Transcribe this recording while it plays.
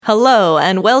Hello,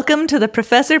 and welcome to the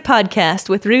Professor Podcast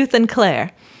with Ruth and Claire.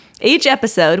 Each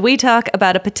episode, we talk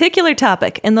about a particular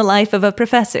topic in the life of a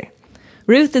professor.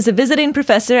 Ruth is a visiting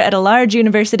professor at a large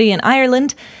university in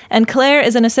Ireland, and Claire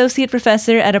is an associate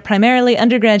professor at a primarily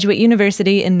undergraduate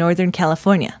university in Northern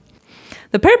California.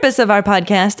 The purpose of our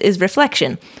podcast is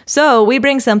reflection, so we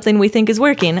bring something we think is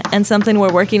working and something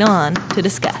we're working on to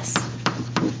discuss.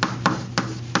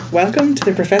 Welcome to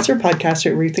the Professor Podcast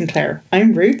with Ruth and Claire.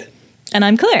 I'm Ruth. And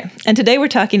I'm Claire, and today we're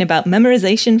talking about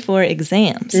memorization for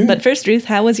exams. But first, Ruth,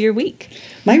 how was your week?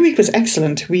 My week was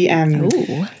excellent. We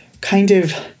kind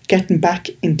of getting back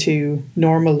into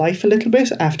normal life a little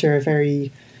bit after a very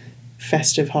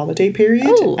festive holiday period.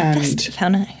 Oh, festive, how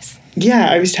nice. Yeah,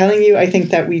 I was telling you, I think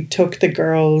that we took the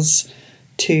girls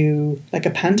to like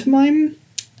a pantomime.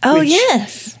 Oh,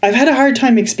 yes. I've had a hard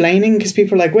time explaining because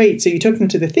people are like, wait, so you took them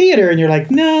to the theatre? And you're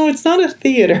like, no, it's not a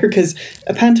theatre, because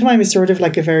a pantomime is sort of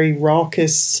like a very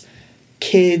raucous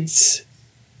kids'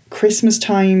 Christmas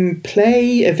time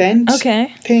play event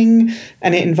thing.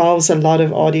 And it involves a lot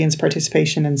of audience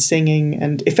participation and singing.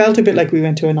 And it felt a bit like we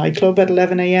went to a nightclub at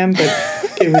 11 a.m,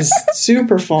 but it was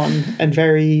super fun and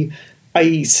very...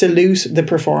 I salute the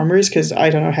performers because I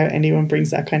don't know how anyone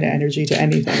brings that kind of energy to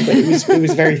anything, but it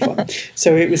was very fun.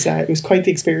 So it was quite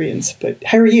the experience. But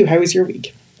how are you? How was your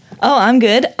week? Oh, I'm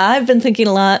good. I've been thinking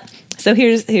a lot. So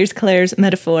here's Claire's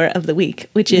metaphor of the week,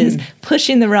 which is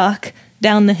pushing the rock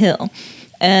down the hill.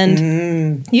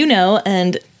 And you know,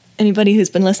 and anybody who's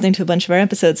been listening to a bunch of our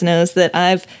episodes knows that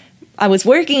I was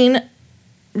working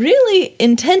really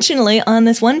intentionally on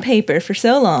this one paper for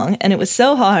so long, and it was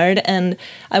so hard, and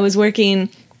I was working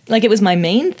like it was my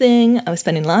main thing. I was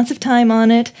spending lots of time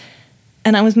on it,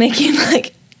 and I was making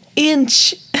like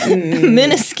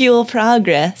minuscule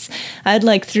progress. I had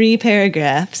like 3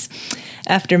 paragraphs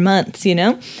after months, you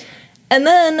know? And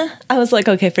then I was like,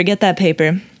 okay, forget that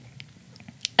paper.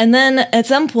 And then at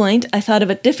some point I thought of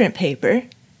a different paper.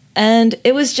 And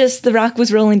it was just, the rock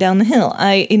was rolling down the hill.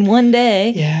 In one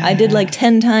day, I did like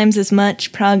 10 times as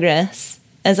much progress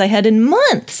as I had in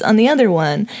months on the other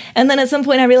one. And then at some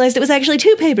point I realized it was actually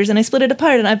 2 papers, and I split it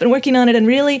apart, and I've been working on it and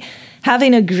really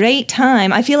having a great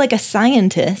time. I feel like a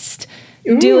scientist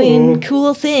doing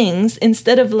cool things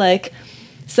instead of like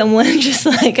someone just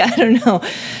like, I don't know,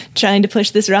 trying to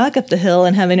push this rock up the hill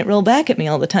and having it roll back at me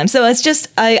all the time. So it's just,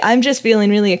 I'm just feeling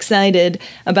really excited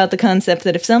about the concept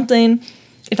that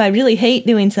if I really hate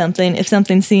doing something, if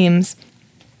something seems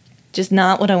just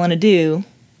not what I want to do,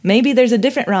 maybe there's a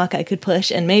different rock I could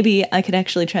push, and maybe I could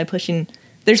actually try pushing.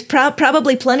 There's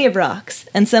probably plenty of rocks,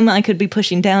 and some I could be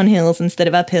pushing down hills instead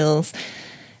of up hills,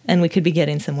 and we could be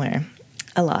getting somewhere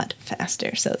a lot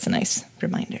faster. So it's a nice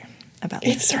reminder about that.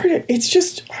 It's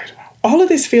just, I don't know. All of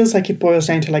this feels like it boils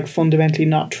down to like fundamentally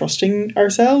not trusting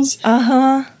ourselves.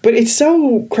 But it's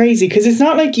so crazy because it's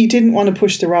not like you didn't want to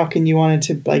push the rock and you wanted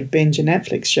to like binge a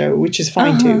Netflix show, which is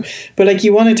fine too. But like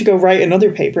you wanted to go write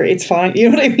another paper, it's fine. You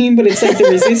know what I mean? But it's like the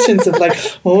resistance of like,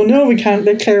 oh no, we can't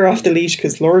let Claire off the leash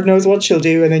because Lord knows what she'll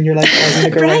do. And then you're like, oh, I'm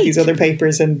going to go write these other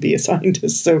papers and be a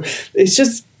scientist. So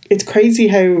it's crazy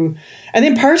how... And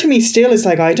then part of me still is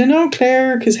like, I don't know,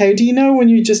 Claire, because how do you know when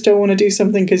you just don't want to do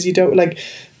something because you don't like...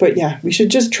 But yeah, we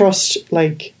should just trust,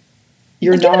 like,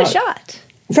 you're not... Give it a shot.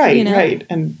 Right, you know? Right.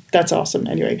 And that's awesome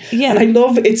anyway. Yeah. And I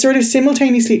love... It's sort of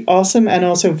simultaneously awesome and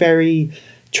also very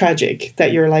tragic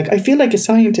that you're like, I feel like a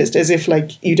scientist, as if,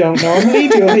 like, you don't normally.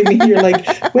 Do you know what I mean? You're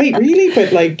like, wait, really?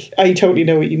 But, like, I totally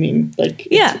know what you mean. Like,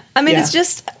 yeah. I mean, it's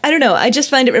just... I don't know. I just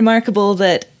find it remarkable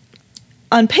that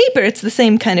on paper, it's the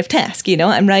same kind of task, you know?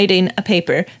 I'm writing a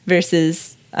paper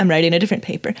versus I'm writing a different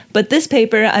paper. But this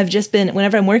paper, I've just been,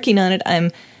 whenever I'm working on it,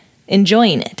 I'm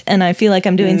enjoying it. And I feel like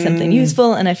I'm doing something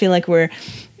useful, and I feel like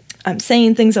I'm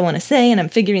saying things I want to say, and I'm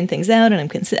figuring things out,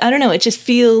 and I don't know, it just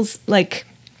feels like,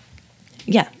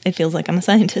 it feels like I'm a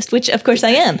scientist, which of course I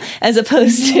am, as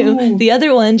opposed to the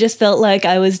other one just felt like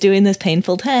I was doing this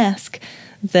painful task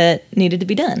that needed to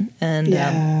be done.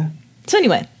 And so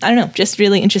anyway, I don't know, just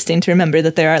really interesting to remember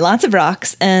that there are lots of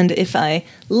rocks, and if I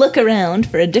look around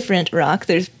for a different rock,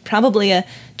 there's probably a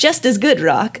just as good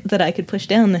rock that I could push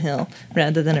down the hill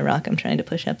rather than a rock I'm trying to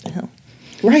push up the hill.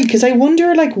 Right, because I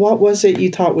wonder, like, what was it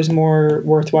you thought was more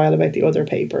worthwhile about the other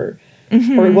paper?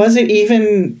 Or was it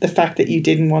even the fact that you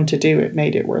didn't want to do it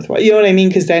made it worthwhile? You know what I mean?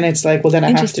 Because then it's like, well, then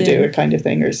I have to do it kind of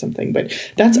thing or something. But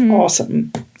that's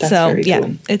awesome. That's very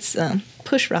cool. It's...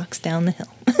 push rocks down the hill.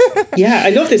 Yeah, I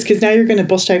love this because now you're going to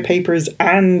bust out papers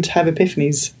and have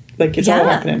epiphanies. Like, it's all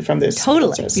happening from this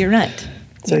process. You're right.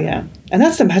 So, yeah. And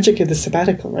that's the magic of the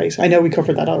sabbatical, right? I know we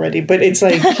covered that already, but it's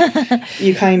like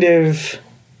you kind of...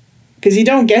 Because you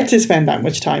don't get to spend that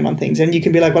much time on things. And you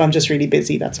can be like, well, I'm just really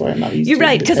busy. That's why I'm not used to it. You're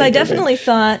right, because I definitely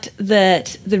thought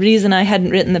that the reason I hadn't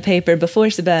written the paper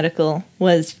before sabbatical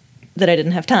was that I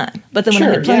didn't have time. But then when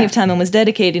I had plenty of time and was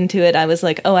dedicating to it, I was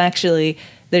like, oh, actually,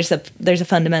 there's a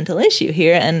fundamental issue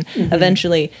here. And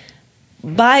eventually,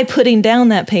 by putting down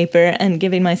that paper and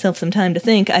giving myself some time to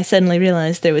think, I suddenly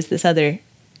realized there was this other...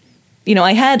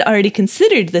 I had already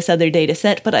considered this other data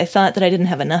set, but I thought that I didn't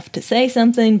have enough to say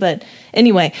something. But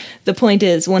anyway, the point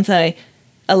is, once I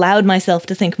allowed myself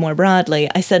to think more broadly,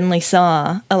 I suddenly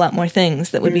saw a lot more things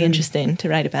that would be interesting to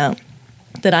write about,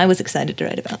 that I was excited to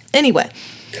write about. Anyway.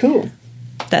 Cool.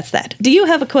 That's that. Do you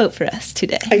have a quote for us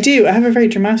today? I do. I have a very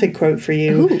dramatic quote for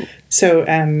you. Ooh. So,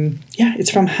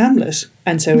 it's from Hamlet.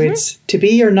 And so it's, to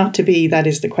be or not to be, that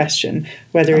is the question.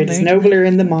 Whether it is nobler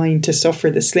in the mind to suffer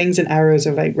the slings and arrows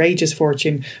of outrageous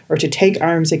fortune, or to take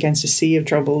arms against a sea of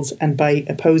troubles and by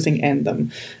opposing end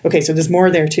them. Okay, so there's more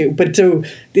there too. But so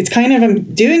it's kind of, I'm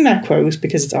doing that quote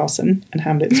because it's awesome and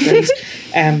Hamlet is great.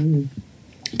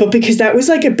 But because that was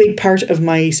like a big part of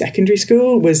my secondary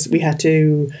school, was we had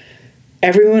to...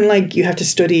 Everyone, you have to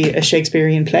study a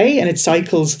Shakespearean play and it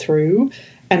cycles through.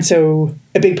 And so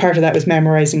a big part of that was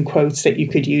memorizing quotes that you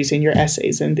could use in your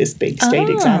essays in this big state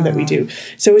exam that we do.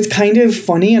 So it's kind of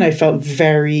funny, and I felt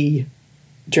very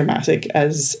dramatic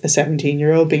as a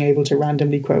 17-year-old being able to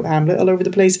randomly quote Hamlet all over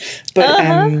the place. But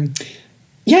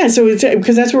so it's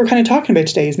because that's what we're kind of talking about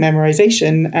today, is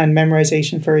memorization, and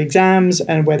memorization for exams,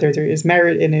 and whether there is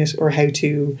merit in it, or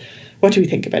what do we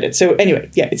think about it? So anyway,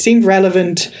 it seemed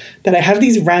relevant that I have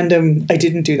these random... I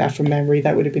didn't do that from memory.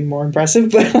 That would have been more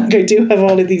impressive. But I do have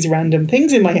all of these random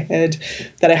things in my head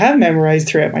that I have memorized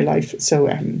throughout my life. So,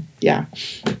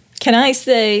 Can I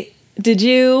say,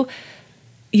 you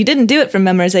didn't do it from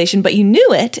memorization, but you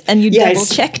knew it, and you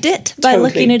double-checked it by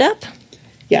looking it up?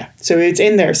 Yeah, so it's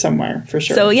in there somewhere, for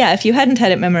sure. So, if you hadn't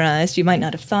had it memorized, you might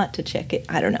not have thought to check it.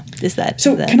 I don't know.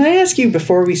 Can I ask you,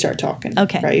 before we start talking,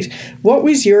 right, what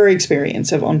was your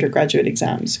experience of undergraduate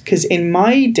exams? Because in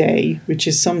my day, which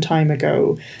is some time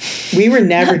ago, we were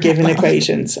never given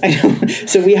equations. I know.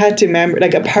 So we had to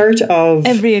a part of...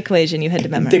 Every equation you had to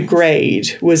memorize. The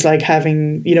grade was like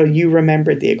having, you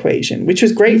remembered the equation, which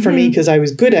was great for me because I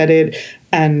was good at it.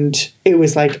 And it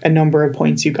was like a number of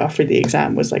points you got for the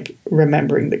exam was like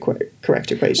remembering the correct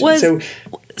equation.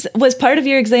 Was part of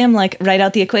your exam like write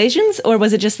out the equations, or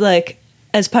was it just like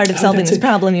as part of solving this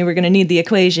problem you were going to need the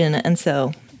equation, and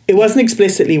so... It wasn't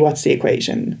explicitly what's the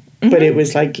equation, but it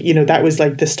was like, that was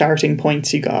like the starting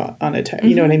points you got on a test.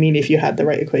 You know what I mean? If you had the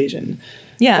right equation.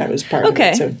 Yeah. That was part of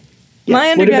it. So,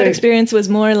 my undergrad experience was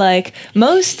more like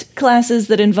most classes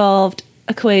that involved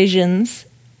equations...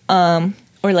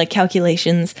 or like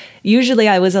calculations, usually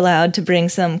I was allowed to bring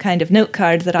some kind of note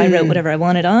card that I wrote whatever I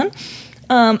wanted on.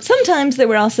 Sometimes there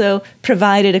were also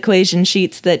provided equation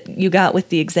sheets that you got with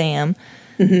the exam.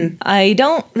 I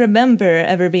don't remember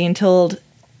ever being told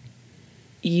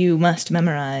you must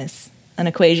memorize an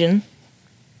equation.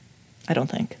 I don't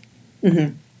think.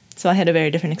 So I had a very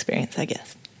different experience, I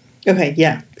guess. Okay,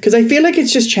 yeah. Because I feel like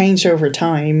it's just changed over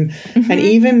time. And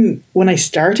even when I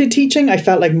started teaching, I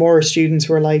felt like more students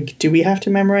were like, do we have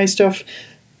to memorize stuff?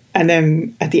 And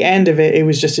then at the end of it, it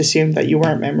was just assumed that you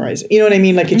weren't memorizing. You know what I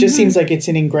mean? Like, it just seems like it's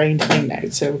an ingrained thing now.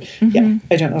 So,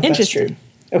 I don't know if that's true.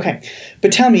 Okay.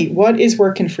 But tell me, what is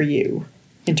working for you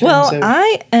in terms of...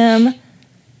 I am...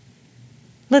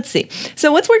 Let's see.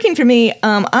 So what's working for me,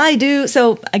 I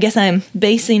guess I'm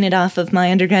basing it off of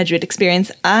my undergraduate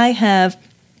experience. I have...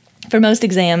 For most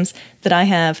exams that I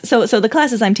have, so the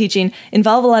classes I'm teaching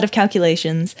involve a lot of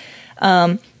calculations.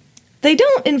 They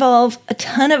don't involve a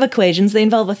ton of equations. They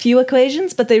involve a few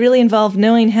equations, but they really involve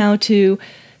knowing how to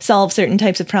solve certain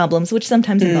types of problems, which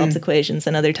sometimes involves equations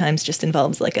and other times just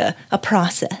involves like a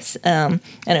process and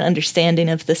an understanding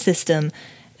of the system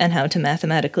and how to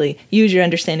mathematically use your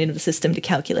understanding of the system to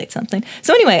calculate something.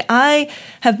 So anyway, I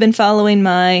have been following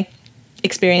my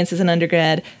experience as an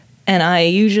undergrad. And I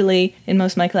usually, in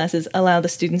most of my classes, allow the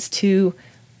students to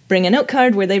bring a note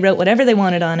card where they wrote whatever they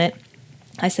wanted on it.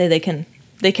 I say they can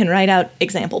write out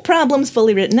example problems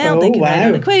fully written out. They can write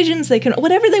out equations. They can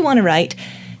whatever they want to write.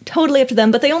 Totally up to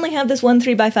them. But they only have this 1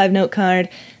 3x5 note card.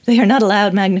 They are not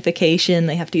allowed magnification.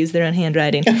 They have to use their own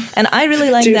handwriting. And I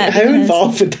really like that. How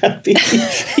involved would that be?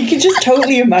 You can just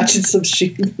totally imagine some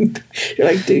student. You're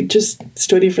like, dude, just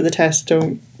study for the test.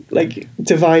 Don't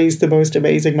devise the most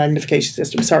amazing magnification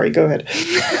system. Sorry, go ahead.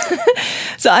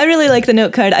 So I really like the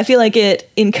note card. I feel like it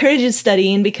encourages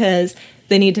studying because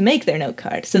they need to make their note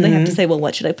card. So they have to say, well,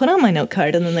 what should I put on my note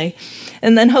card?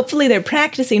 And then hopefully they're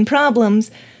practicing problems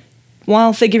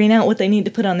while figuring out what they need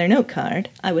to put on their note card,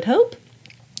 I would hope.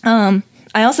 And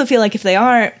I also feel like if they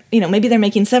are, maybe they're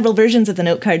making several versions of the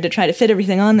note card to try to fit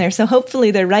everything on there. So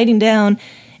hopefully they're writing down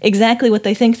exactly what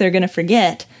they think they're going to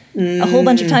forget a whole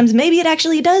bunch of times. Maybe it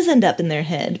actually does end up in their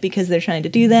head because they're trying to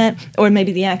do that. Or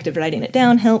maybe the act of writing it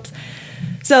down helps.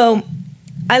 So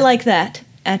I like that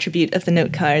attribute of the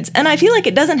note cards. And I feel like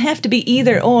it doesn't have to be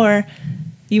either or.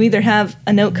 You either have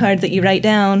a note card that you write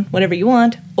down whatever you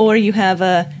want, or you have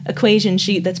a equation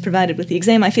sheet that's provided with the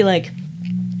exam. I feel like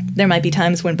there might be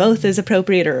times when both is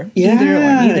appropriate, or either or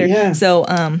neither. Yeah. So,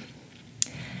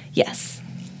 yes.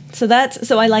 So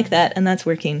I like that, and that's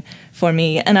working for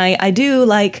me. And I do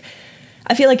like,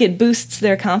 I feel like it boosts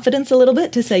their confidence a little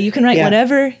bit to say you can write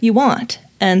whatever you want.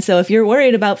 And so if you're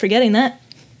worried about forgetting that,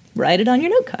 write it on your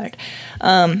note card.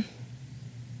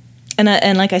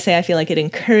 And like I say, I feel like it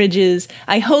encourages,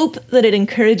 I hope that it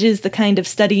encourages the kind of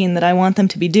studying that I want them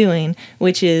to be doing,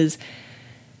 which is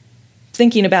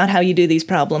thinking about how you do these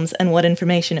problems and what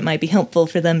information it might be helpful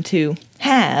for them to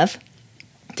have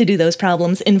to do those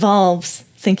problems involves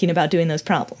thinking about doing those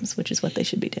problems, which is what they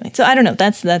should be doing. So I don't know,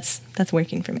 that's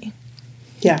working for me.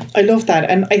 Yeah, I love that.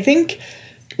 And I think,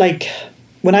 like,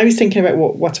 when I was thinking about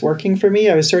what's working for me,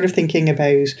 I was sort of thinking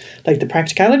about like the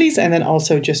practicalities and then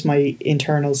also just my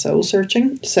internal soul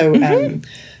searching. So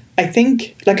I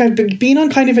think like I've been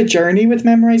on kind of a journey with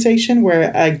memorization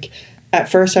where at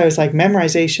first I was like,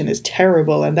 memorization is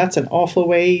terrible and that's an awful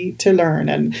way to learn.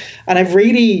 And I've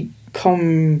really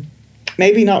come,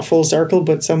 maybe not full circle,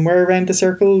 but somewhere around the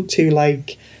circle to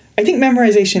like, I think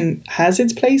memorization has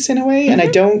its place in a way. And I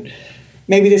don't,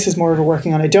 maybe this is more of a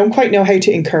working on, I don't quite know how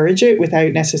to encourage it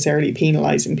without necessarily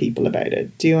penalizing people about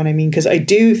it. Do you know what I mean? Because I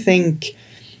do think,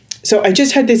 so I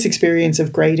just had this experience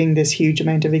of grading this huge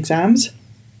amount of exams.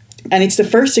 And it's the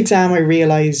first exam I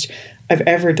realized I've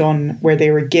ever done where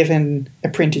they were given a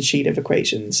printed sheet of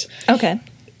equations. Okay.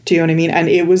 Do you know what I mean? And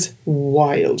it was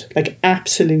wild, like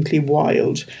absolutely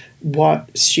wild,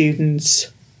 what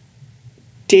students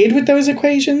did with those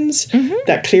equations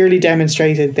that clearly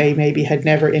demonstrated they maybe had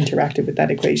never interacted with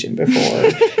that equation before.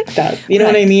 That, you know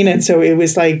what I mean? And so it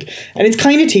was like, and it's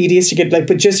kind of tedious to get like,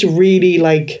 but just really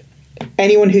like,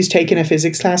 anyone who's taken a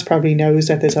physics class probably knows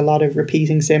that there's a lot of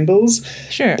repeating symbols.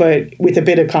 Sure. But with a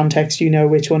bit of context, you know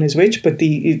which one is which, but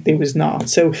it was not.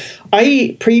 So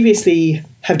I previously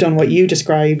have done what you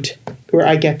described, where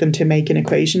I get them to make an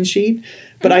equation sheet,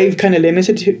 but I've kind of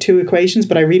limited to equations,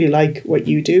 but I really like what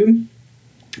you do.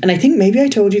 And I think maybe I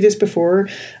told you this before.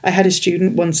 I had a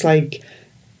student once like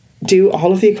do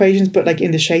all of the equations, but like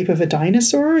in the shape of a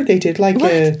dinosaur. They did like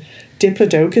a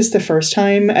Diplodocus the first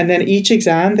time, and then each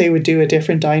exam they would do a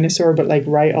different dinosaur, but like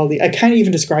write all the, I can't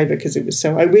even describe it because it was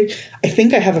so, I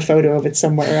think I have a photo of it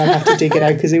somewhere. I'll have to dig it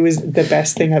out because it was the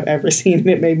best thing I've ever seen and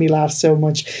it made me laugh so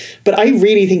much. But I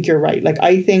really think you're right. Like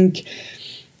I think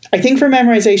for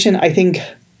memorization, I think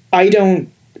I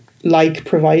don't like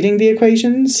providing the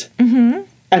equations.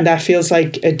 And that feels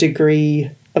like a degree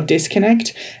of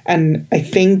disconnect. And I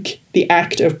think the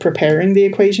act of preparing the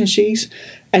equation sheet,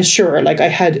 and sure, like I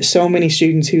had so many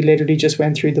students who literally just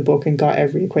went through the book and got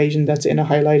every equation that's in a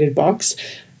highlighted box,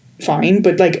 fine.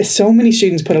 But like so many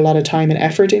students put a lot of time and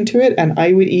effort into it. And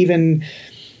I would even,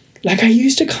 like I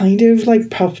used to kind of like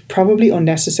probably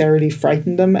unnecessarily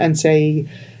frighten them and say,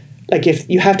 like if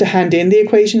you have to hand in the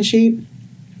equation sheet,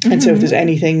 and so if there's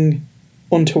anything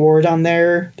untoward on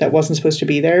there that wasn't supposed to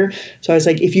be there. So I was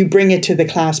like, if you bring it to the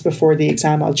class before the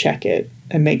exam, I'll check it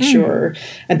and make sure.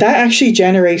 And that actually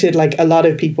generated like a lot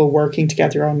of people working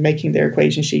together on making their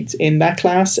equation sheets in that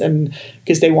class, and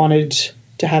because they wanted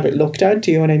to have it looked at.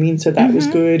 Do you know what I mean? So that was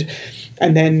good.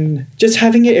 And then just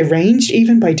having it arranged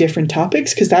even by different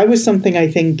topics, because that was something I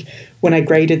think when I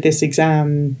graded this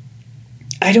exam,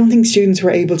 I don't think students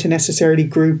were able to necessarily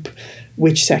group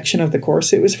which section of the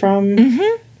course it was from.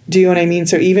 Do you know what I mean?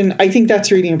 So even, I think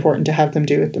that's really important to have them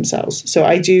do it themselves. So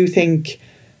I do think,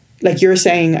 like you're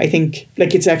saying, I think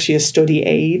like it's actually a study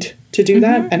aid to do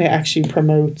that, and it actually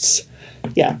promotes,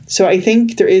 So I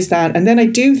think there is that. And then I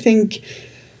do think,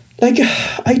 like,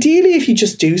 ideally if you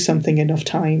just do something enough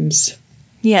times,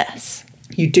 yes,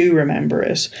 you do remember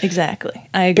it. Exactly.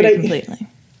 I agree completely.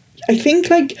 I think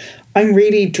like I'm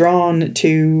really drawn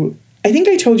to, I think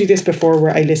I told you this before,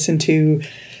 where I listened to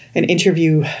an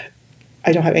interview.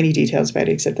 I don't have any details about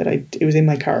it except that it was in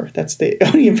my car. That's the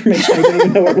only information. I don't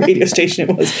even know what radio station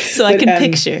it was. So I can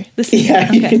picture the scene. Yeah,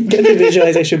 okay. You can get the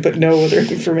visualization, but no other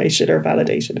information or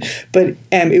validation. But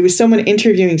it was someone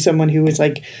interviewing someone who was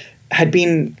like, had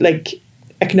been like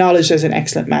acknowledged as an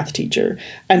excellent math teacher.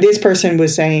 And this person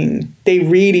was saying they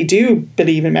really do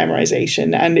believe in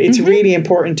memorization, and it's really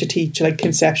important to teach like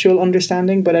conceptual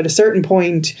understanding. But at a certain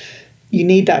point, you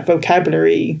need that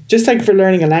vocabulary, just like for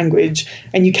learning a language.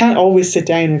 And you can't always sit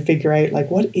down and figure out,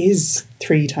 like, what is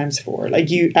 3 times 4? Like,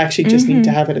 you actually just need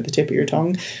to have it at the tip of your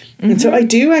tongue. And so I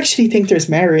do actually think there's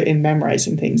merit in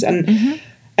memorizing things. And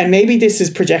maybe this is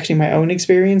projecting my own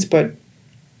experience, but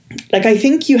like, I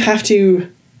think you have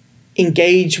to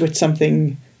engage with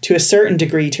something to a certain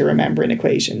degree to remember an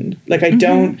equation. Like, I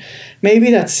don't,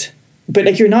 maybe that's, but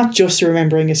like, you're not just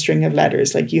remembering a string of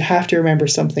letters. Like, you have to remember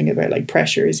something about, like,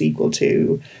 pressure is equal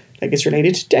to, like, it's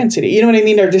related to density. You know what I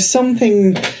mean? Or there's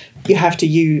something you have to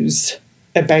use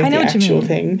about the actual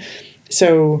thing.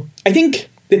 So I think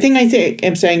the thing I think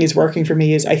I'm saying is working for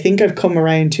me is I think I've come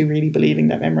around to really believing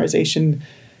that memorization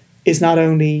is not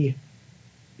only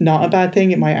not a bad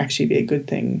thing, it might actually be a good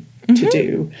thing to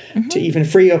do, to even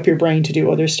free up your brain to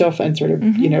do other stuff and sort of,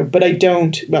 you know, but I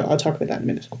don't, well, I'll talk about that in a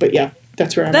minute. But yeah,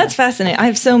 that's where I'm That's at. Fascinating. I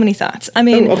have so many thoughts. I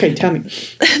mean, okay, tell me.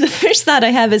 The first thought I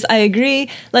have is I agree.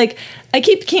 Like, I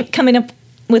keep coming up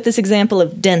with this example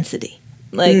of density.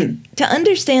 Like, to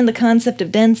understand the concept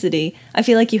of density, I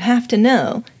feel like you have to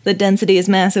know that density is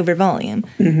mass over volume.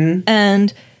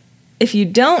 And if you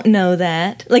don't know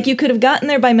that, like, you could have gotten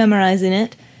there by memorizing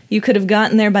it. You could have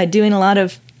gotten there by doing a lot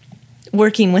of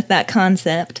working with that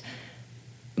concept.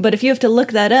 But if you have to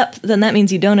look that up, then that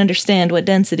means you don't understand what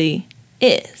density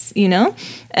is, you know?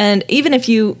 And even if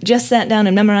you just sat down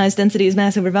and memorized density is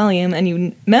mass over volume, and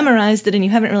you memorized it and you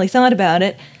haven't really thought about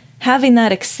it, having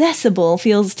that accessible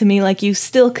feels to me like you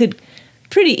still could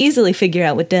pretty easily figure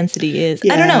out what density is.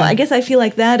 I don't know. I guess I feel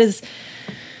like that is,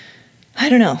 I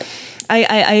don't know.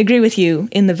 I agree with you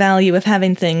in the value of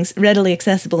having things readily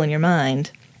accessible in your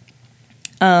mind.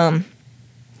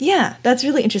 Yeah, that's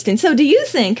really interesting. So do you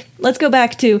think, let's go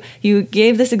back to, you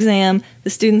gave this exam,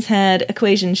 the students had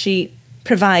equation sheet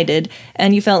provided,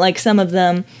 and you felt like some of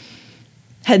them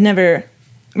had never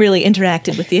really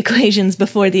interacted with the equations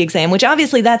before the exam, which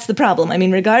obviously that's the problem. I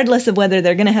mean, regardless of whether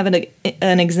they're going to have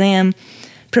an exam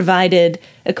provided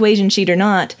equation sheet or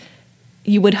not,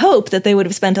 you would hope that they would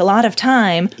have spent a lot of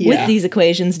time with these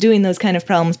equations doing those kind of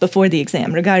problems before the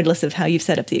exam, regardless of how you've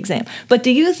set up the exam. But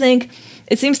do you think,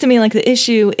 it seems to me like the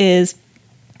issue is,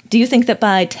 do you think that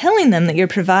by telling them that you're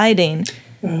providing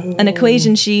an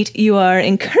equation sheet, you are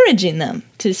encouraging them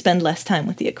to spend less time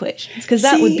with the equations? Because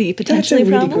that would be potentially a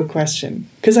problem. That's a really good question.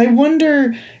 Because I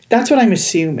wonder, that's what I'm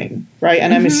assuming, right?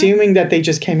 And I'm assuming that they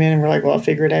just came in and were like, well, I'll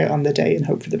figure it out on the day and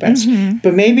hope for the best.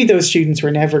 But maybe those students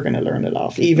were never going to learn it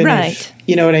off, even if,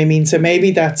 you know what I mean? So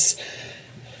maybe that's,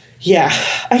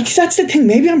 that's the thing.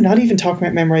 Maybe I'm not even talking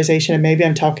about memorization, and maybe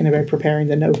I'm talking about preparing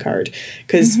the note card.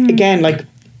 Because again, like,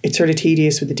 it's sort of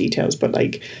tedious with the details, but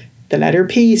like, the letter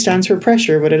P stands for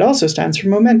pressure, but it also stands for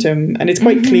momentum. And it's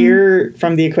quite clear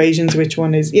from the equations which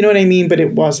one is, you know what I mean? But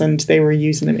it wasn't. They were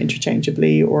using them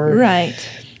interchangeably, or,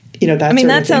 you know, that I mean,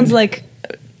 that sounds like,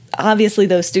 obviously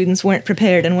those students weren't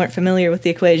prepared and weren't familiar with the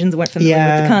equations, weren't familiar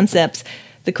with the concepts.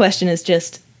 The question is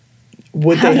just,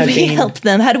 how do we help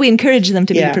them? How do we encourage them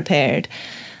to be prepared?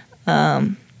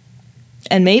 And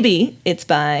maybe it's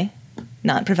by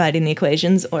not providing the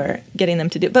equations or getting them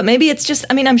to do, but maybe it's just,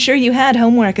 I mean, I'm sure you had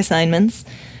homework assignments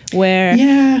where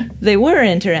they were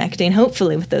interacting,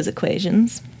 hopefully, with those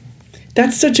equations.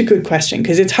 That's such a good question,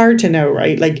 because it's hard to know,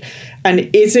 right? Like,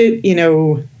 and is it, you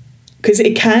know, because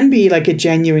it can be like a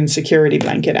genuine security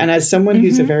blanket. And as someone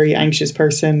who's a very anxious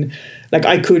person, like,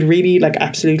 I could really, like,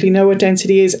 absolutely know what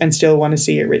density is and still want to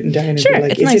see it written down and be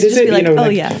like, is it, you know, oh,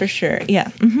 yeah, for sure. Yeah.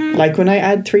 Like when I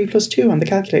add 3 + 2 on the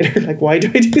calculator, like, why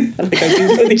do I do that? Like, I do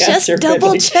know the just answer. Just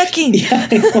double checking. Yeah,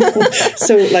 I know.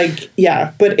 So, like,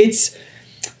 but it's,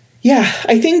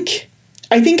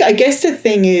 I guess the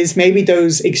thing is, maybe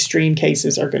those extreme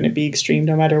cases are going to be extreme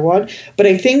no matter what. But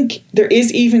I think there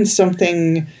is even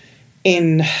something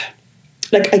in,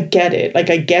 like, I get it.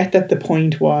 Like, I get that the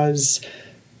point was,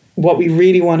 what we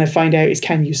really want to find out is,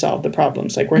 can you solve the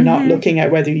problems? Like, we're not looking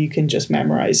at whether you can just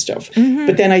memorize stuff.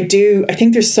 But then I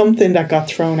think there's something that got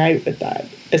thrown out with that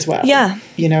as well. Yeah.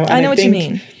 You know, and I know what you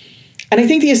mean. And I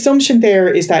think the assumption there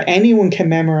is that anyone can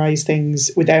memorize things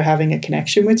without having a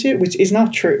connection with it, which is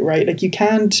not true, right? Like, you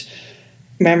can't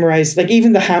memorize, like,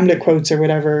 even the Hamlet quotes or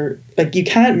whatever, like, you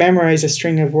can't memorize a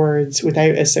string of words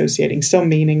without associating some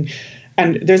meaning.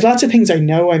 And there's lots of things I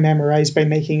know I memorized by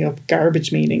making up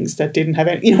garbage meanings that didn't have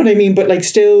any, you know what I mean? But, like,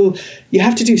 still, you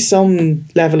have to do some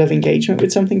level of engagement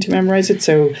with something to memorize it.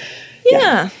 So,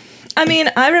 yeah. I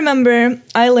mean, I remember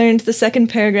I learned the second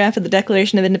paragraph of the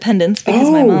Declaration of Independence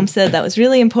because my mom said that was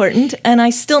really important, and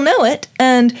I still know it.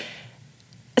 And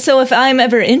so if I'm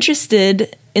ever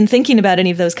interested in thinking about any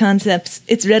of those concepts,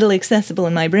 it's readily accessible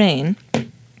in my brain.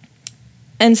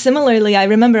 And similarly, I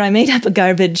remember I made up a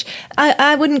garbage,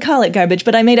 I wouldn't call it garbage,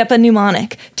 but I made up a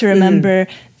mnemonic to remember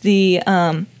the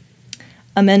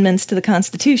amendments to the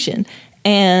Constitution.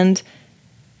 And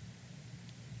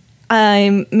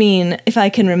I mean, if I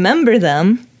can remember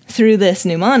them through this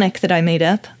mnemonic that I made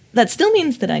up, that still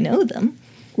means that I know them.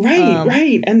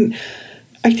 Right. And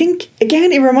I think,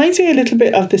 again, it reminds me a little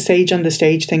bit of the sage on the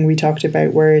stage thing we talked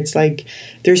about, where it's like,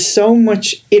 there's so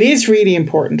much, it is really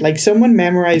important. Like, someone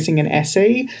memorizing an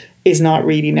essay is not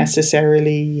really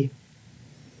necessarily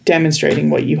demonstrating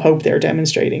what you hope they're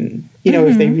demonstrating, you know,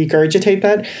 if they regurgitate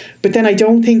that. But then I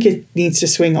don't think it needs to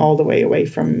swing all the way away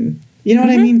from, you know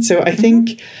what I mean? So I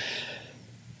think,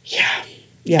 yeah.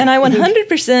 And I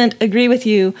 100% agree with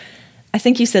you. I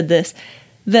think you said this,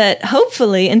 that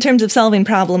hopefully, in terms of solving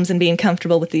problems and being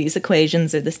comfortable with these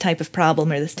equations or this type of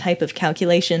problem or this type of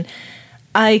calculation,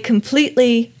 I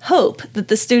completely hope that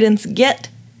the students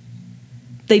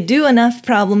they do enough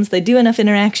problems, they do enough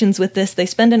interactions with this, they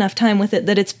spend enough time with it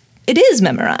that it is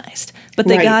memorized. But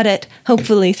they got it,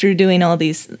 hopefully, through doing all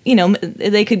these, you know,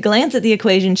 they could glance at the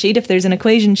equation sheet if there's an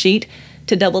equation sheet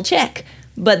to double check,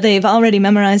 but they've already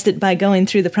memorized it by going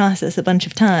through the process a bunch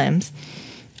of times.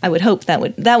 I would hope that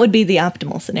would be the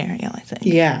optimal scenario, I think.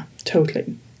 Yeah,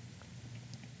 totally.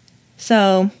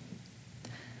 So,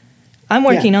 I'm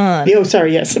working on... Oh,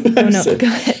 sorry, yes. Oh, no, go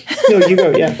ahead. No, you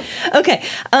go, yeah. Okay,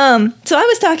 so I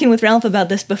was talking with Ralph about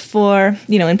this before,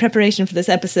 you know, in preparation for this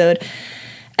episode,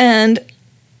 and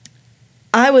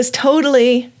I was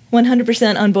totally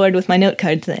 100% on board with my note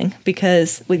card thing,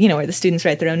 because, you know, where the students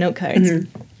write their own note cards.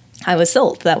 I was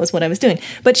sold. That was what I was doing.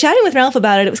 But chatting with Ralph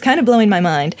about it, it was kind of blowing my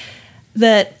mind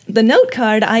that the note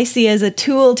card I see as a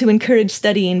tool to encourage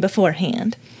studying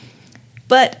beforehand.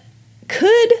 But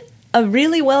could a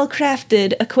really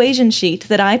well-crafted equation sheet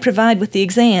that I provide with the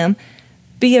exam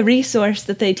be a resource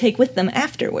that they take with them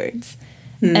afterwards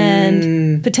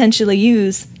and potentially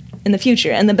use in the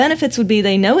future? And the benefits would be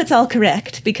they know it's all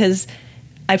correct because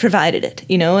I provided it,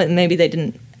 you know, and maybe they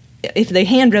didn't, if they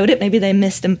hand wrote it, maybe they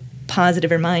missed a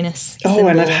positive or minus. Oh,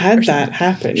 and I've had that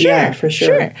happen. Sure, yeah, for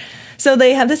sure. So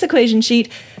they have this equation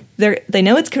sheet. They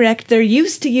know it's correct. They're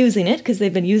used to using it because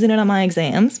they've been using it on my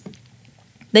exams.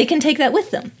 They can take that with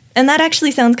them. And that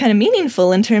actually sounds kind of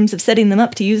meaningful in terms of setting them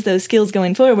up to use those skills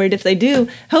going forward. If they do,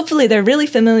 hopefully they're really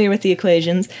familiar with the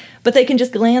equations, but they can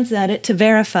just glance at it to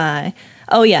verify,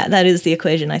 oh yeah, that is the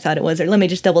equation I thought it was, or let me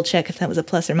just double check if that was a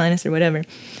plus or minus or whatever.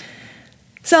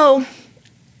 So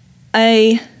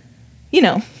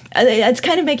it's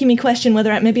kind of making me question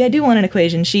whether maybe I do want an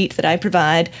equation sheet that I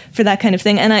provide for that kind of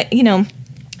thing. And I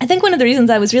think one of the reasons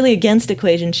I was really against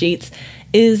equation sheets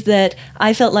is that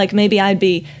I felt like maybe I'd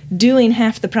be doing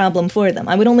half the problem for them.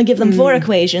 I would only give them 4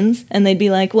 equations, and they'd be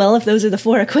like, well, if those are the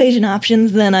 4 equation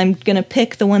options, then I'm going to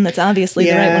pick the one that's obviously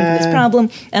the right one for this problem,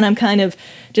 and I'm kind of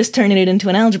just turning it into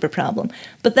an algebra problem.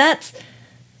 But that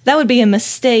would be a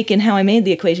mistake in how I made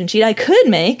the equation sheet. I could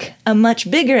make a much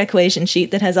bigger equation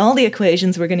sheet that has all the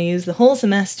equations we're going to use the whole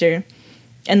semester,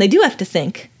 and they do have to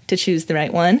think to choose the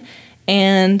right one,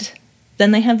 and then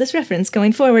they have this reference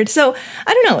going forward. So,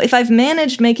 I don't know, if I've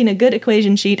managed making a good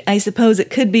equation sheet, I suppose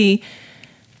it could be,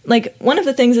 like, one of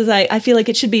the things is I feel like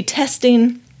it should be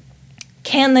testing,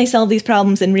 can they solve these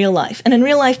problems in real life? And in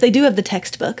real life, they do have the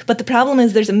textbook, but the problem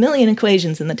is there's a million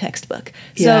equations in the textbook.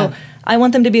 So I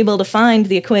want them to be able to find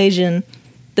the equation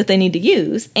that they need to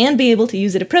use and be able to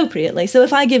use it appropriately. So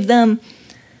if I give them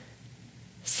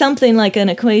something like an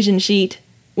equation sheet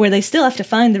where they still have to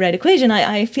find the right equation,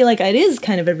 I feel like it is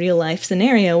kind of a real-life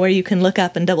scenario where you can look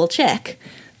up and double-check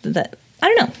that. I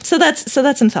don't know. So that's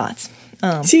some thoughts.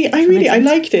 See, I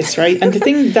like this, right? And the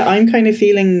thing that I'm kind of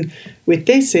feeling with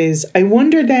this is, I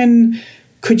wonder then,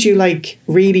 could you like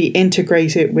really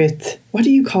integrate it with, what do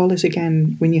you call it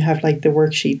again when you have like the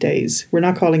worksheet days? We're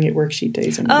not calling it worksheet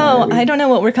days anymore. Oh, I don't know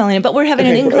what we're calling it, but we're having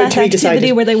an in-class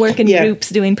activity where they work in groups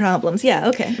doing problems. Yeah,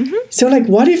 okay. So like,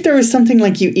 what if there was something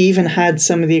like you even had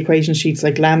some of the equation sheets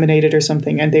like laminated or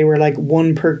something, and they were like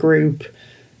 1 per group,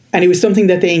 and it was something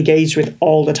that they engaged with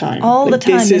all the time. All the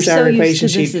time. This is our equation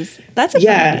sheet. That's a fun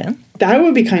idea. That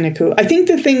would be kind of cool. I think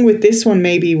the thing with this one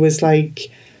maybe was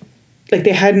like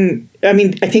they hadn't, I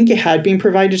mean, I think it had been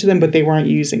provided to them, but they weren't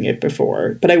using it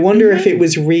before. But I wonder if it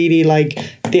was really like,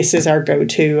 this is our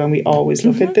go-to and we always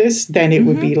look at this, then it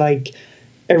would be like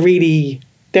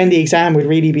then the exam would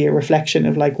really be a reflection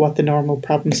of like what the normal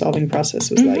problem-solving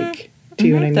process was like. Do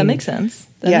you know what I mean? That makes sense.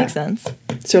 That makes sense.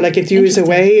 So like if there was a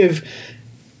way of,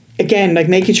 again, like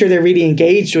making sure they're really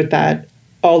engaged with that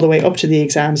all the way up to the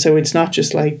exam, so it's not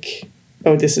just like,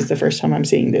 oh, this is the first time I'm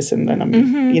seeing this and then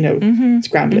I'm,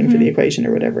 scrambling for the equation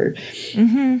or whatever.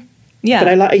 Yeah.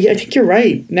 But I think you're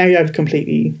right. Now I've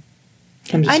completely...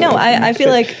 I know. I feel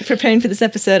like preparing for this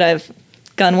episode, I've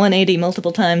gone 180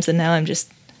 multiple times, and now I'm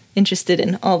just interested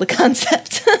in all the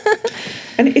concepts.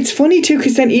 And it's funny too,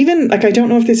 because then even, like, I don't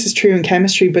know if this is true in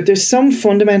chemistry, but there's some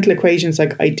fundamental equations,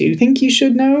 like, I do think you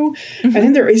should know. And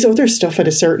then there is other stuff at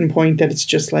a certain point that it's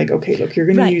just like, okay, look, you're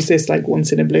going to use this, like,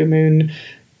 once in a blue moon.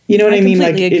 You know what I mean?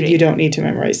 Like, you don't need to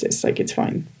memorize this. Like, it's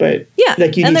fine. But,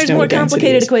 like, you need to know what density is. And there's more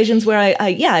complicated equations where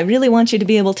I really want you to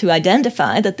be able to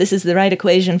identify that this is the right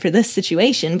equation for this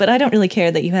situation, but I don't really care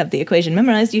that you have the equation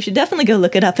memorized. You should definitely go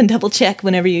look it up and double check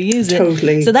whenever you use it.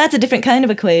 Totally. So that's a different kind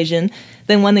of equation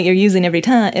than one that you're using every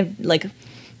time, like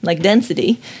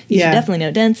density. You should definitely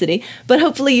know density. But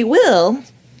hopefully you will.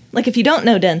 Like, if you don't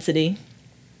know density,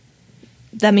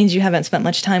 that means you haven't spent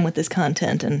much time with this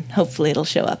content, and hopefully it'll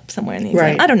show up somewhere in the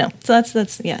exam. I don't know. So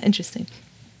that's interesting.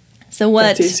 So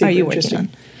what are you working on?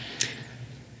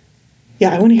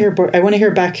 Yeah, I want to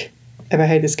hear back about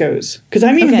how this goes, because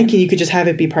I'm even thinking you could just have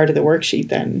it be part of the worksheet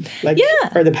then, like,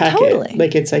 or the packet. Totally.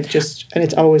 Like, it's like and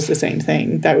it's always the same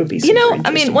thing. That would be super interesting.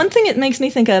 I mean, one thing it makes me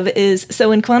think of is,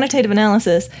 so in quantitative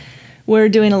analysis, we're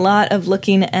doing a lot of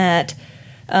looking at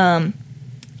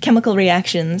chemical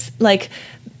reactions, like.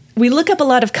 We look up a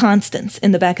lot of constants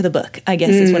in the back of the book, I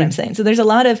guess is what I'm saying. So there's a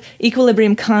lot of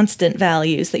equilibrium constant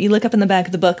values that you look up in the back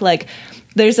of the book. Like,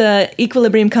 there's a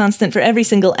equilibrium constant for every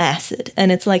single acid. And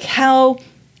it's like, how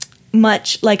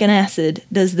much like an acid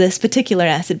does this particular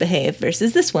acid behave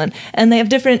versus this one? And they have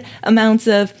different amounts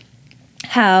of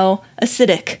how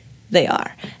acidic they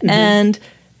are. And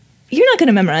you're not going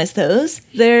to memorize those.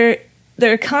 There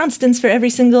are constants for every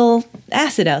single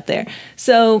acid out there.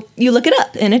 So you look it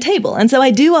up in a table. And so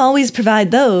I do always provide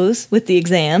those with the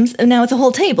exams. And now it's a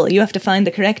whole table. You have to find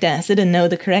the correct acid and know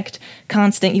the correct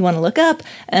constant you want to look up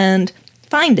and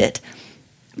find it.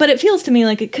 But it feels to me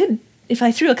like it could, if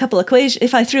I threw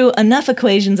enough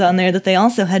equations on there that they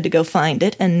also had to go find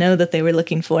it and know that they were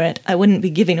looking for it, I wouldn't be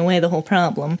giving away the whole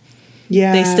problem.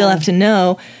 Yeah. They still have to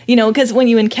know, because when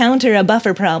you encounter a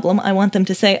buffer problem, I want them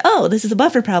to say, oh, this is a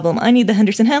buffer problem. I need the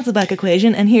Henderson-Hasselbalch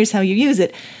equation, and here's how you use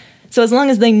it. So as long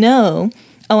as they know,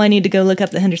 oh, I need to go look up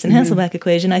the Henderson-Hasselbalch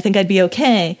equation, I think I'd be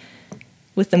okay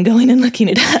with them going and looking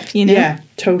it up, Yeah,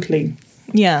 totally.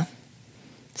 Yeah.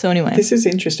 So anyway. This is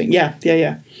interesting. Yeah.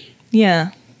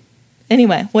 Yeah.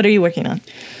 Anyway, what are you working on?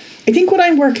 I think what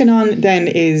I'm working on then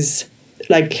is,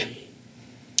 like...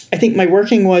 I think my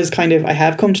working was kind of, I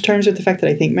have come to terms with the fact that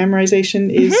I think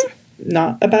memorization is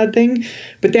not a bad thing.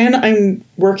 But then I'm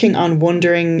working on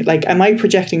wondering, like, am I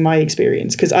projecting my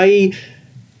experience? Because it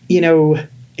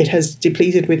has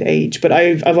depleted with age, but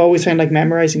I've always found, like,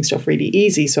 memorizing stuff really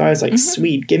easy. So I was like,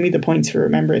 sweet, give me the points for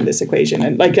remembering this equation.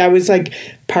 And, like, that was, like,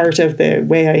 part of the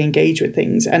way I engage with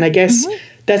things. And I guess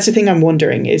that's the thing I'm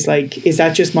wondering is, like, is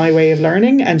that just my way of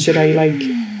learning? And should I, like,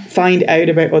 find out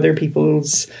about other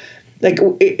people's... Like,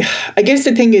 I guess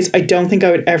the thing is, I don't think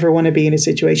I would ever want to be in a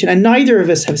situation, and neither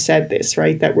of us have said this,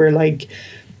 right, that we're, like,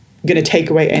 going to take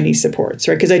away any supports,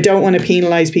 right? Because I don't want to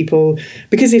penalize people,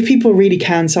 because if people really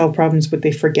can solve problems but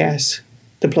they forget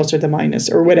the plus or the minus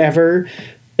or whatever,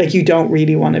 like, you don't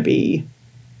really want to be,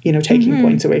 taking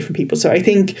points away from people. So I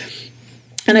think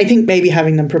maybe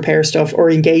having them prepare stuff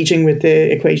or engaging with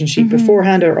the equation sheet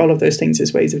beforehand or all of those things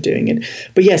is ways of doing it.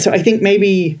 But yeah, so I think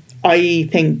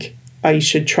I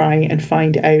should try and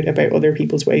find out about other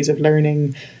people's ways of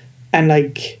learning. And,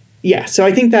 like, yeah, so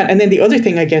I think that, and then the other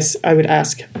thing I guess I would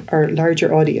ask our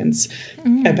larger audience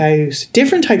about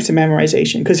different types of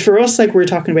memorization. Because for us, like, we're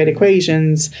talking about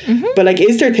equations, but, like,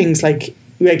 is there things like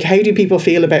how do people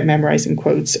feel about memorizing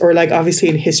quotes? Or, like, obviously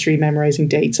in history, memorizing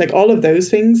dates, like all of those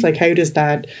things, like, how does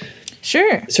that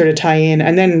sort of tie in?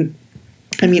 And then,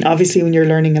 I mean, obviously when you're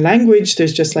learning a language,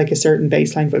 there's just, like, a certain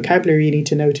baseline vocabulary you need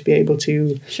to know to be able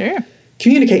to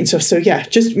communicate and stuff. So yeah,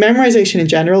 just memorization in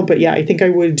general. But yeah, I think I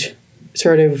would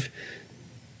sort of,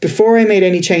 before I made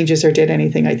any changes or did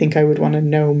anything, I think I would want to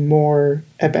know more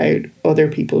about other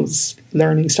people's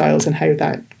learning styles and how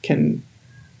that can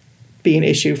be an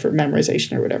issue for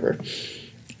memorization or whatever.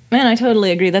 Man, I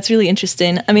totally agree. That's really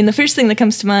interesting. I mean, the first thing that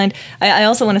comes to mind, I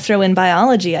also want to throw in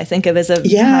biology, I think of as a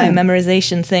high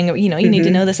memorization thing. You need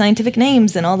to know the scientific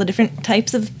names and all the different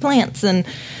types of plants. And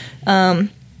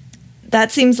that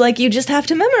seems like you just have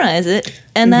to memorize it.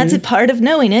 And that's a part of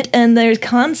knowing it. And there's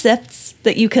concepts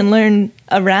that you can learn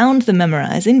around the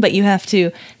memorizing, but you have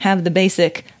to have the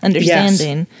basic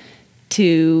understanding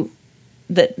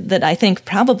that I think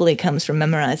probably comes from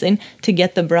memorizing to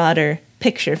get the broader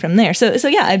picture from there. So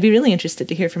yeah, I'd be really interested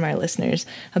to hear from our listeners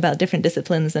about different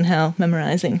disciplines and how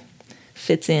memorizing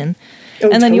fits in.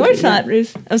 And then your thought,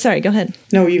 Ruth. Oh, sorry, go ahead.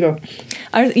 No, you go.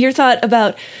 Your thought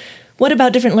about what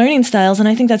about different learning styles? And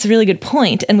I think that's a really good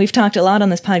point. And we've talked a lot on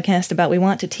this podcast about we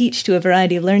want to teach to a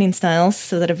variety of learning styles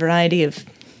so that a variety of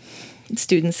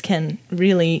students can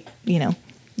really,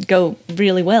 go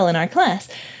really well in our class.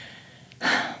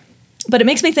 But it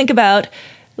makes me think about,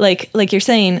 like you're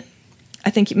saying, I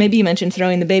think maybe you mentioned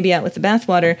throwing the baby out with the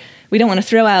bathwater. We don't want to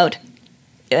throw out,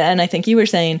 and I think you were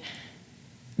saying,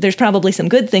 there's probably some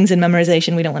good things in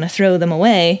memorization. We don't want to throw them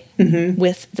away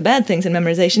with the bad things in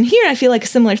memorization. Here, I feel like a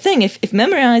similar thing. If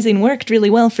memorizing worked really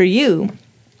well for you,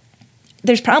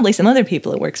 there's probably some other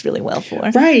people it works really well for.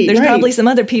 Right. There's probably some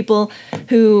other people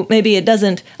who maybe it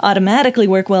doesn't automatically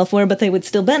work well for, but they would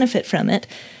still benefit from it.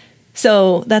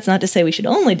 So that's not to say we should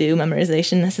only do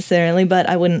memorization necessarily, but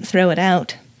I wouldn't throw it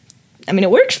out. I mean, it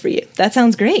works for you. That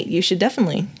sounds great. You should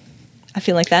definitely. I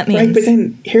feel like that means... Right, but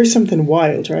then here's something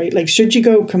wild, right? Like, should you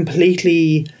go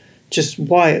completely just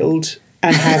wild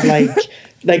and have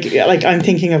like I'm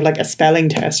thinking of like a spelling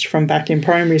test from back in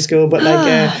primary school, but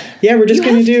we're just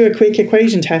going to do a quick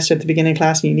equation test at the beginning of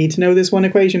class, and you need to know this one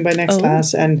equation by next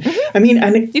class. And I mean,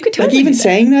 and you could totally even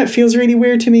saying that feels really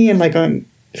weird to me, and like I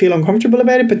feel uncomfortable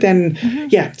about it. But then,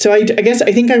 so I guess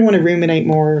I think I want to ruminate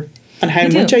more on how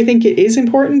much I think it is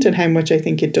important and how much I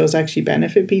think it does actually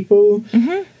benefit people.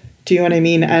 Do you know what I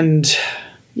mean? And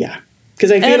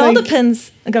because I feel and it all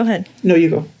depends. Go ahead. No, you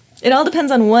go. It all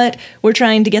depends on what we're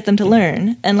trying to get them to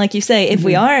learn. And like you say, if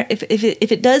we are, if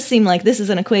it does seem like this is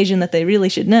an equation that they really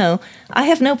should know, I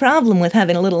have no problem with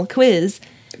having a little quiz.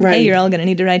 Right. Hey, you're all going to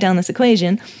need to write down this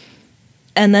equation.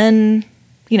 And then,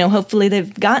 hopefully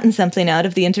they've gotten something out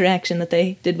of the interaction that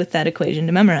they did with that equation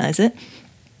to memorize it.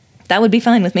 That would be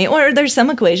fine with me. Or there's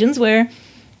some equations where,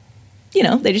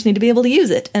 they just need to be able to use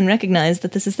it and recognize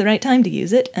that this is the right time to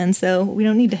use it. And so we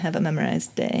don't need to have a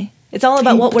memorized day. It's all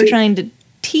about what we're trying to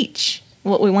teach,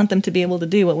 what we want them to be able to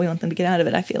do, what we want them to get out of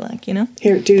it, I feel like,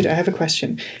 Here, dude, I have a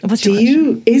question. What's your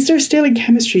question? Is there still in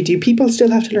chemistry, do people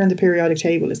still have to learn the periodic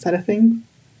table? Is that a thing?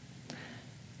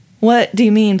 What do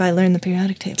you mean by learn the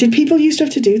periodic table? Did people used to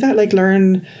have to do that? Like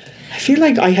learn, I feel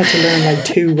like I had to learn like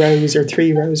 2 rows or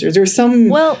 3 rows, or there's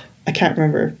some, I can't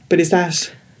remember, but is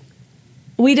that...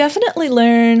 We definitely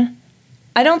learn.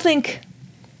 I don't think,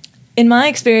 in my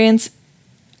experience,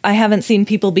 I haven't seen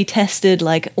people be tested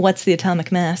like, what's the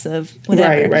atomic mass of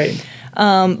whatever. Right.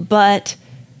 But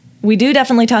we do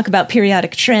definitely talk about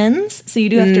periodic trends. So you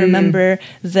do have to remember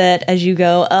that as you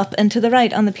go up and to the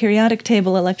right on the periodic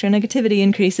table, electronegativity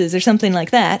increases or something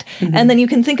like that. And then you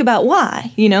can think about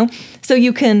why, So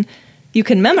you can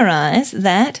memorize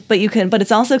that, but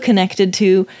it's also connected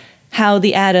to how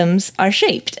the atoms are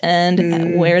shaped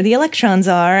and where the electrons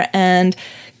are and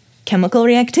chemical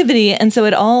reactivity. And so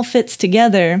it all fits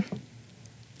together.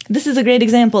 This is a great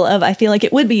example of, I feel like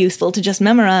it would be useful to just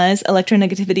memorize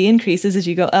electronegativity increases as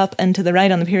you go up and to the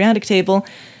right on the periodic table,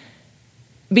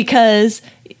 because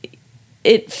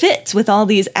it fits with all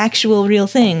these actual real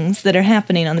things that are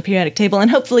happening on the periodic table.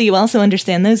 And hopefully you also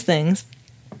understand those things.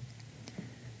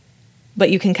 But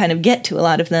you can kind of get to a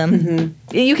lot of them.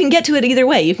 You can get to it either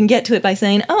way. You can get to it by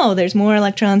saying, oh, there's more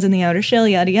electrons in the outer shell,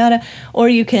 yada, yada. Or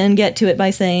you can get to it by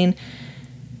saying,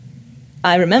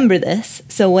 I remember this.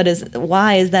 So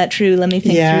why is that true? Let me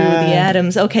think through the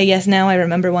atoms. Okay, yes, now I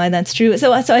remember why that's true.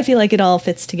 So I feel like it all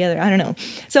fits together. I don't know.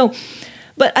 So,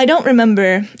 but I don't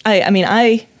remember,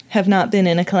 I have not been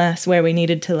in a class where we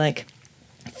needed to like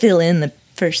fill in the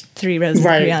first 3 rows of the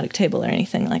periodic table or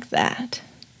anything like that.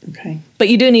 Okay. But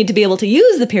you do need to be able to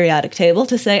use the periodic table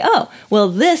to say, oh, well,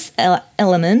 this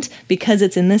element, because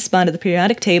it's in this spot of the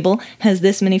periodic table, has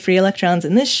this many free electrons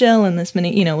in this shell and this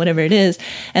many, whatever it is,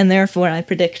 and therefore I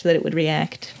predict that it would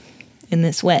react in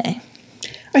this way.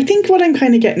 I think what I'm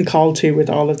kind of getting called to with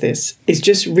all of this is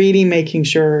just really making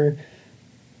sure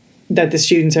that the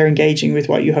students are engaging with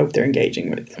what you hope they're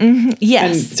engaging with.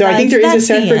 Yes. And so I think there is a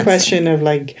separate question of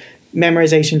like,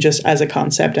 memorization just as a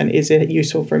concept, and is it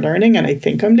useful for learning? And I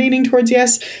think I'm leaning towards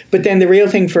yes. But then the real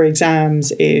thing for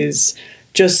exams is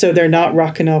just so they're not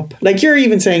rocking up, like you're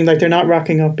even saying, like they're not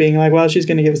rocking up being like, well, she's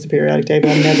going to give us the periodic table,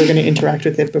 I'm never going to interact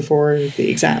with it before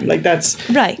the exam. Like that's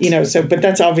right. So but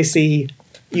that's obviously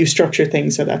you structure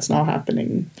things so that's not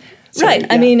happening. So, right.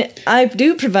 I mean, I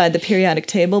do provide the periodic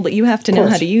table, but you have to know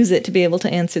how to use it to be able to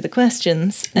answer the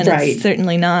questions. And it's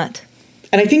certainly not.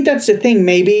 And I think that's the thing.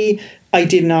 Maybe I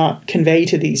did not convey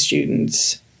to these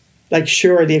students, like,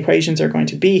 sure, the equations are going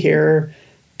to be here,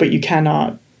 but you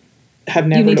cannot have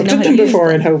never looked at them before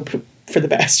and hope for the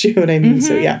best. You know what I mean?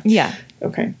 So, yeah. Yeah.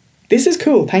 Okay. This is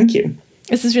cool. Thank you.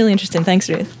 This is really interesting. Thanks,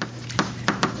 Ruth.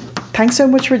 Thanks so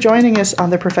much for joining us on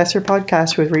the Professor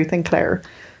Podcast with Ruth and Claire.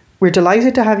 We're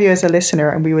delighted to have you as a listener,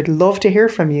 and we would love to hear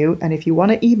from you. And if you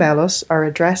want to email us, our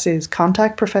address is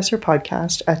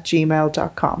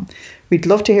contactprofessorpodcast@gmail.com. We'd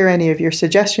love to hear any of your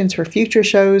suggestions for future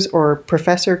shows or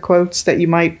professor quotes that you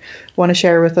might want to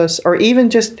share with us, or even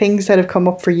just things that have come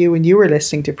up for you when you were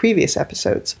listening to previous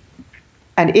episodes.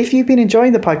 And if you've been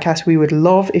enjoying the podcast, we would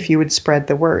love if you would spread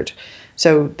the word.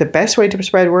 So the best way to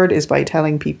spread word is by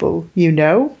telling people you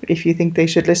know if you think they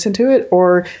should listen to it,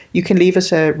 or you can leave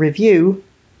us a review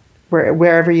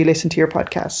wherever you listen to your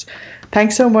podcasts.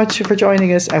 Thanks so much for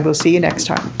joining us, and we'll see you next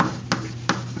time.